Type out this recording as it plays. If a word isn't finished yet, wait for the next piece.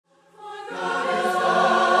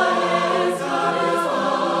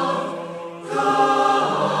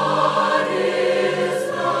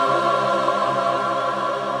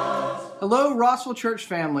Rossville Church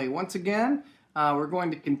family. Once again, we're going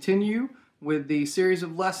to continue with the series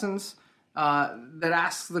of lessons that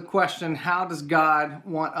asks the question, how does God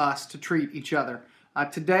want us to treat each other?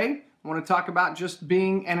 Today, I want to talk about just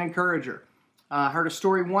being an encourager. I heard a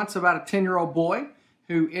story once about a 10-year-old boy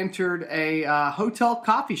who entered a hotel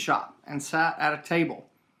coffee shop and sat at a table.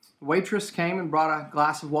 The waitress came and brought a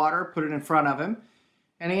glass of water, put it in front of him,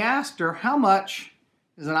 and he asked her, how much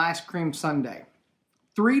is an ice cream sundae?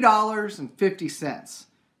 $3.50,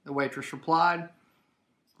 the waitress replied.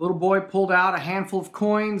 The little boy pulled out a handful of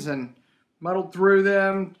coins and muddled through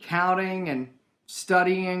them, counting and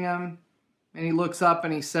studying them. And he looks up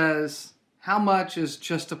and he says, how much is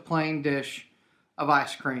just a plain dish of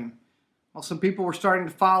ice cream? Well, some people were starting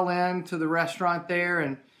to file in to the restaurant there,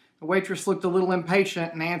 and the waitress looked a little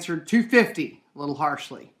impatient and answered $2.50, a little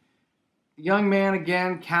harshly. The young man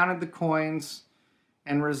again counted the coins,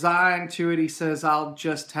 and resigned to it, he says, I'll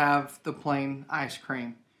just have the plain ice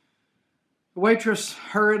cream. The waitress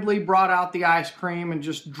hurriedly brought out the ice cream and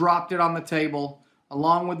just dropped it on the table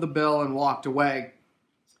along with the bill and walked away.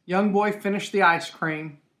 Young boy finished the ice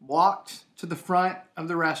cream, walked to the front of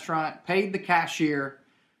the restaurant, paid the cashier,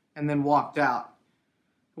 and then walked out.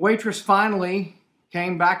 The waitress finally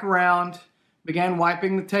came back around, began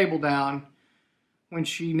wiping the table down, when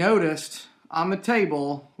she noticed on the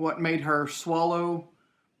table what made her swallow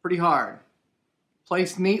pretty hard.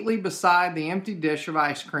 Placed neatly beside the empty dish of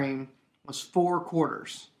ice cream was 4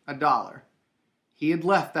 quarters, $1. He had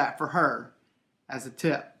left that for her as a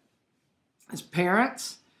tip. As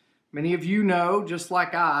parents, many of you know, just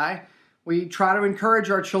like I, we try to encourage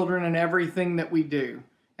our children in everything that we do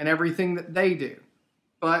and everything that they do.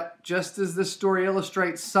 But just as this story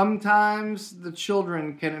illustrates, sometimes the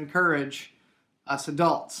children can encourage us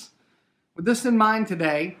adults. With this in mind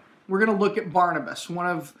today, we're going to look at Barnabas, one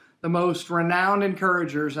of the most renowned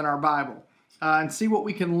encouragers in our Bible, and see what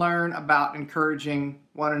we can learn about encouraging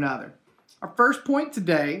one another. Our first point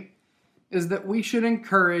today is that we should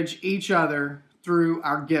encourage each other through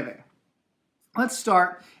our giving. Let's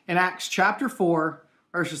start in Acts chapter 4,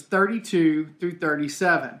 verses 32 through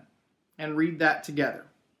 37, and read that together.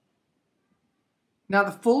 Now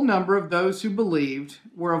the full number of those who believed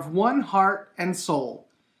were of one heart and soul,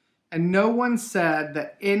 and no one said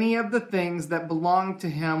that any of the things that belonged to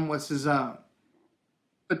him was his own.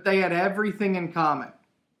 But they had everything in common.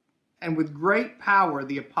 And with great power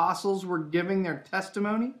the apostles were giving their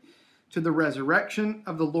testimony to the resurrection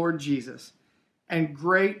of the Lord Jesus, and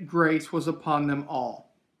great grace was upon them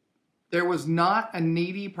all. There was not a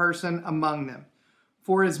needy person among them,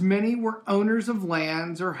 for as many were owners of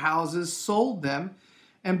lands or houses sold them,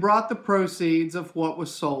 and brought the proceeds of what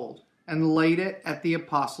was sold, and laid it at the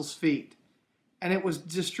apostles' feet. And it was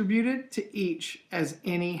distributed to each as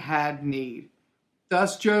any had need.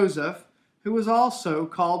 Thus Joseph, who was also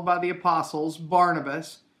called by the apostles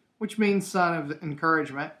Barnabas, which means son of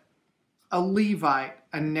encouragement, a Levite,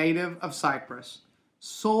 a native of Cyprus,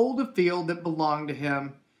 sold a field that belonged to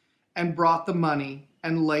him, and brought the money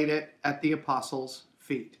and laid it at the apostles'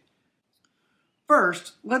 feet.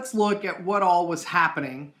 First, let's look at what all was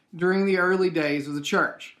happening during the early days of the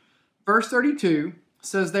church. Verse 32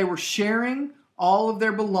 says they were sharing all of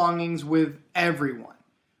their belongings with everyone.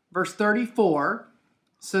 Verse 34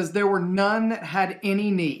 says there were none that had any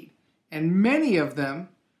need, and many of them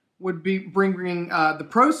would be bringing the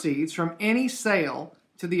proceeds from any sale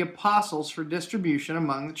to the apostles for distribution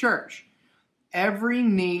among the church. Every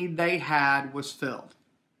need they had was filled.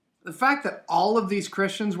 The fact that all of these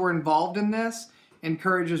Christians were involved in this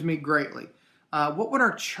encourages me greatly. What would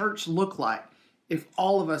our church look like if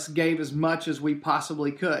all of us gave as much as we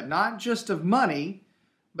possibly could? Not just of money,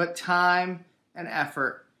 but time and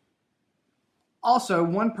effort. Also,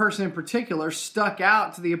 one person in particular stuck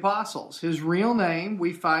out to the apostles. His real name,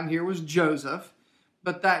 we find here, was Joseph,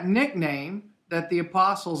 but that nickname that the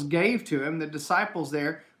apostles gave to him, the disciples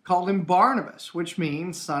there, called him Barnabas, which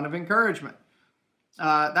means son of encouragement.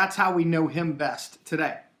 That's how we know him best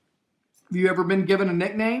today. Have you ever been given a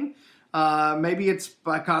nickname? Maybe it's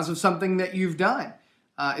because of something that you've done.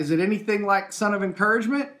 Is it anything like son of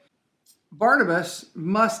encouragement? Barnabas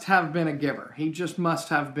must have been a giver. He just must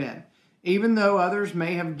have been. Even though others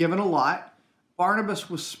may have given a lot, Barnabas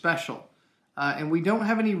was special. And we don't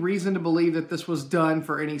have any reason to believe that this was done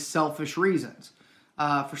for any selfish reasons.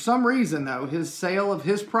 For some reason, though, his sale of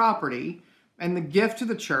his property and the gift to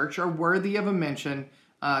the church are worthy of a mention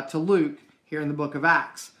to Luke here in the book of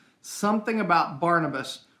Acts. Something about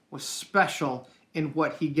Barnabas was special in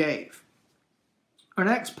what he gave. Our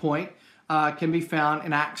next point can be found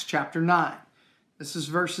in Acts chapter 9. This is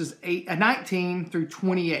verses 19 through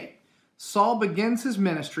 28. Saul begins his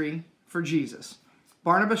ministry for Jesus.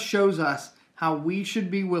 Barnabas shows us how we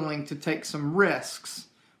should be willing to take some risks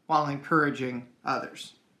while encouraging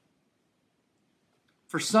others.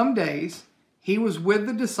 For some days, he was with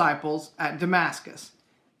the disciples at Damascus,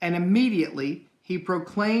 and immediately he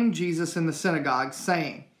proclaimed Jesus in the synagogue,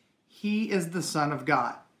 saying, "He is the Son of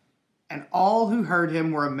God." And all who heard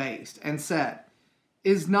him were amazed and said,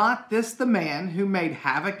 "Is not this the man who made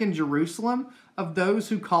havoc in Jerusalem of those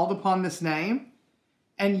who called upon this name?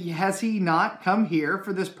 And has he not come here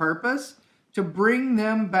for this purpose, to bring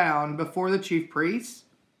them bound before the chief priests?"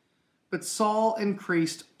 But Saul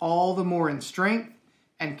increased all the more in strength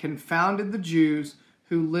and confounded the Jews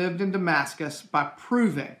who lived in Damascus by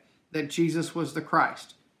proving that Jesus was the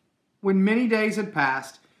Christ. When many days had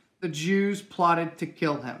passed, the Jews plotted to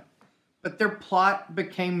kill him, but their plot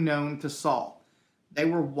became known to Saul. They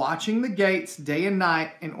were watching the gates day and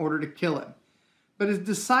night in order to kill him. But his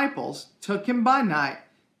disciples took him by night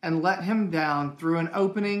and let him down through an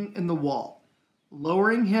opening in the wall,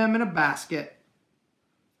 lowering him in a basket.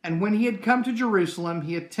 And when he had come to Jerusalem,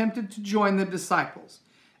 he attempted to join the disciples,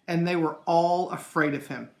 and they were all afraid of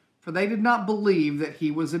him, for they did not believe that he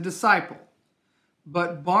was a disciple.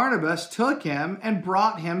 But Barnabas took him and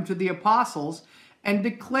brought him to the apostles and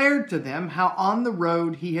declared to them how on the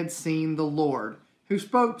road he had seen the Lord, who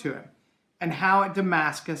spoke to him, and how at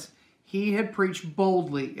Damascus he had preached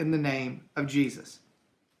boldly in the name of Jesus.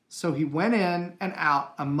 So he went in and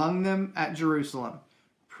out among them at Jerusalem,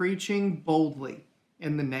 preaching boldly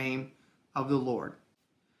in the name of the Lord.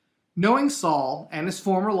 Knowing Saul and his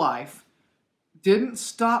former life didn't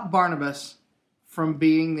stop Barnabas from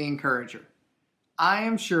being the encourager. I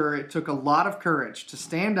am sure it took a lot of courage to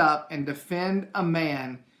stand up and defend a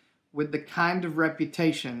man with the kind of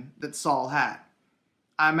reputation that Saul had.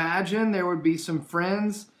 I imagine there would be some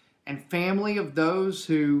friends and family of those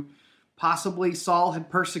who possibly Saul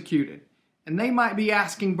had persecuted, and they might be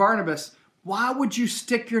asking Barnabas, "Why would you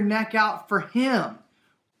stick your neck out for him?"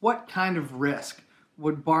 What kind of risk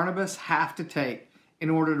would Barnabas have to take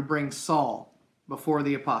in order to bring Saul before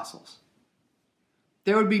the apostles?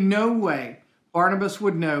 There would be no way Barnabas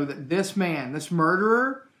would know that this man, this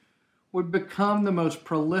murderer, would become the most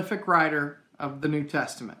prolific writer of the New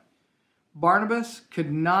Testament. Barnabas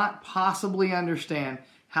could not possibly understand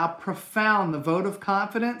how profound the vote of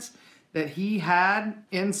confidence that he had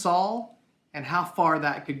in Saul and how far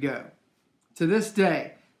that could go. To this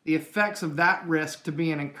day, the effects of that risk to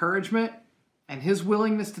be an encouragement and his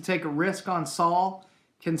willingness to take a risk on Saul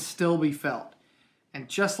can still be felt. And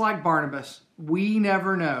just like Barnabas, we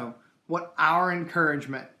never know what our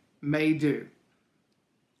encouragement may do.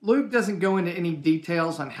 Luke doesn't go into any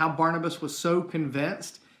details on how Barnabas was so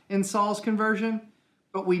convinced in Saul's conversion,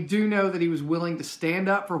 but we do know that he was willing to stand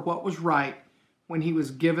up for what was right when he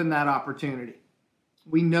was given that opportunity.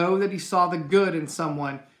 We know that he saw the good in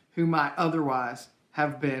someone who might otherwise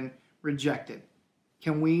have been rejected.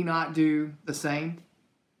 Can we not do the same?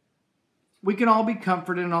 We can all be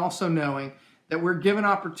comforted in also knowing that we're given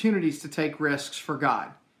opportunities to take risks for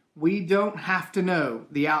God. We don't have to know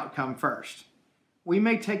the outcome first. We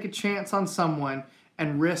may take a chance on someone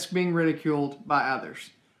and risk being ridiculed by others,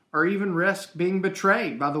 or even risk being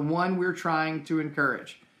betrayed by the one we're trying to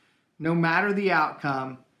encourage. No matter the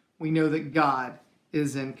outcome, we know that God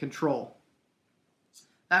is in control.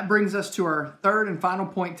 That brings us to our third and final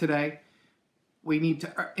point today. We need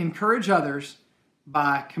to encourage others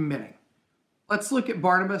by committing. Let's look at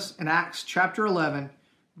Barnabas in Acts chapter 11,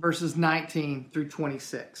 verses 19 through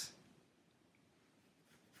 26.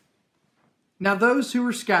 Now those who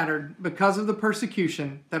were scattered because of the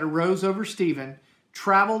persecution that arose over Stephen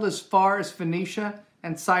traveled as far as Phoenicia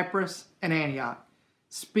and Cyprus and Antioch,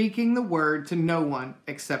 speaking the word to no one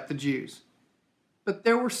except the Jews. But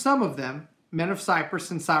there were some of them, men of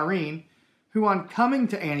Cyprus and Cyrene, who on coming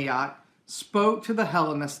to Antioch spoke to the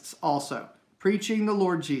Hellenists also, preaching the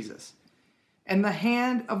Lord Jesus. And the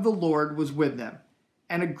hand of the Lord was with them,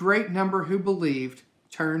 and a great number who believed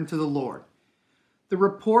turned to the Lord. The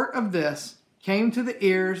report of this came to the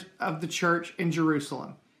ears of the church in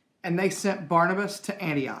Jerusalem, and they sent Barnabas to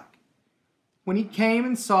Antioch. When he came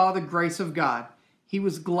and saw the grace of God, he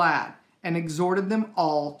was glad and exhorted them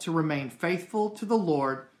all to remain faithful to the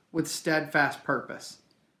Lord with steadfast purpose.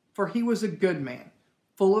 For he was a good man,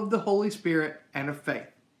 full of the Holy Spirit and of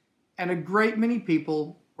faith, and a great many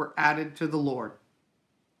people were added to the Lord.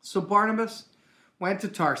 So Barnabas went to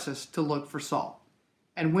Tarsus to look for Saul,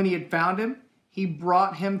 and when he had found him, he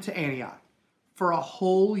brought him to Antioch. For a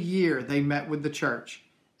whole year they met with the church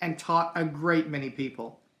and taught a great many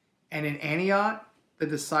people. And in Antioch, the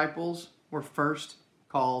disciples were first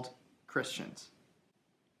called Christians.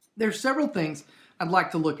 There are several things I'd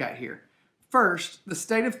like to look at here. First, the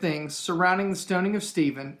state of things surrounding the stoning of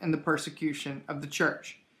Stephen and the persecution of the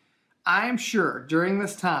church. I am sure during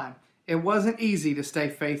this time it wasn't easy to stay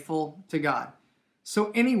faithful to God.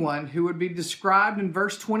 So anyone who would be described in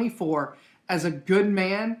verse 24 as a good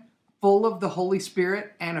man, full of the Holy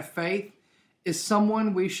Spirit and of faith, is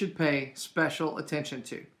someone we should pay special attention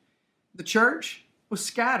to. The church was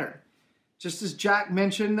scattered, just as Jack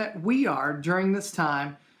mentioned that we are during this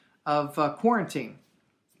time of quarantine.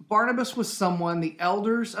 Barnabas was someone the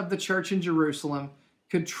elders of the church in Jerusalem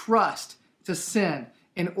could trust to send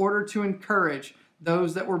in order to encourage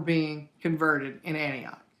those that were being converted in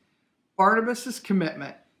Antioch. Barnabas'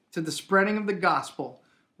 commitment to the spreading of the gospel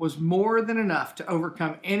was more than enough to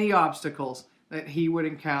overcome any obstacles that he would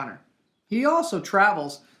encounter. He also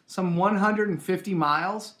travels some 150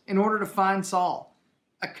 miles in order to find Saul,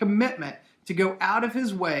 a commitment to go out of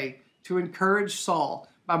his way to encourage Saul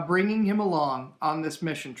by bringing him along on this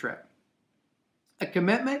mission trip. A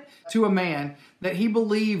commitment to a man that he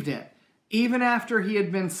believed in, even after he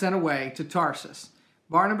had been sent away to Tarsus.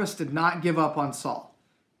 Barnabas did not give up on Saul.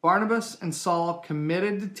 Barnabas and Saul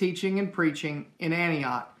committed to teaching and preaching in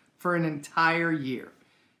Antioch for an entire year.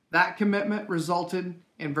 That commitment resulted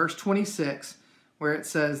in verse 26, where it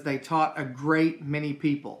says they taught a great many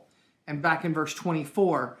people. And back in verse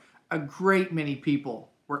 24, a great many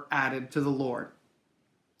people were added to the Lord.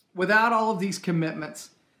 Without all of these commitments,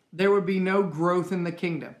 there would be no growth in the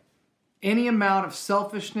kingdom. Any amount of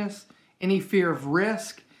selfishness, any fear of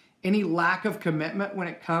risk, any lack of commitment when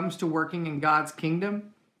it comes to working in God's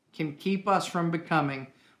kingdom can keep us from becoming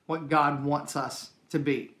what God wants us to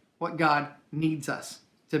be, what God needs us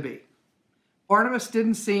to be. Barnabas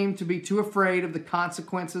didn't seem to be too afraid of the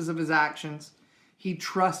consequences of his actions. He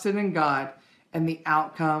trusted in God, and the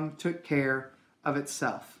outcome took care of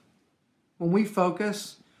itself. When we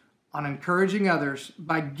focus on encouraging others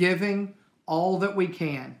by giving all that we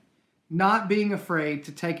can, not being afraid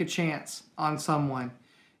to take a chance on someone,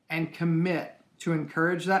 and commit to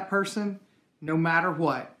encourage that person, no matter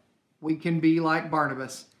what, we can be like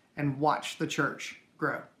Barnabas and watch the church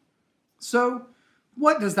grow. So,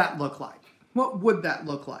 what does that look like? What would that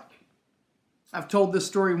look like? I've told this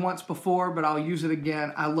story once before, but I'll use it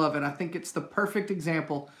again. I love it. I think it's the perfect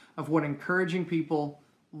example of what encouraging people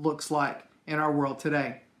looks like in our world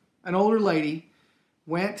today. An older lady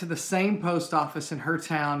went to the same post office in her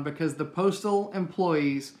town because the postal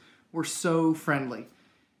employees were so friendly.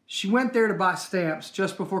 She went there to buy stamps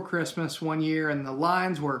just before Christmas one year, and the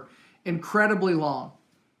lines were incredibly long.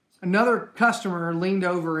 Another customer leaned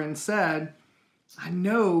over and said, "I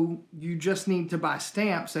know you just need to buy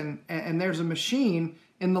stamps, and there's a machine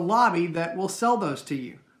in the lobby that will sell those to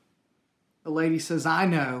you." The lady says, "I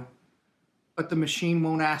know, but the machine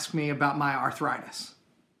won't ask me about my arthritis."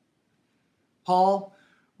 Paul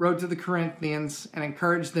wrote to the Corinthians and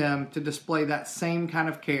encouraged them to display that same kind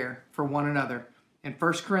of care for one another. In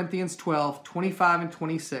 1 Corinthians 12, 25 and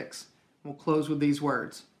 26, we'll close with these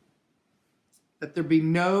words. "That there be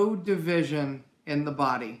no division in the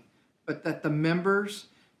body, but that the members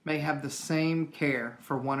may have the same care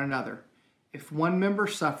for one another. If one member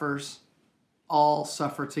suffers, all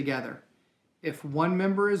suffer together. If one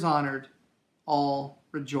member is honored, all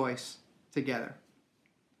rejoice together."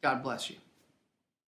 God bless you.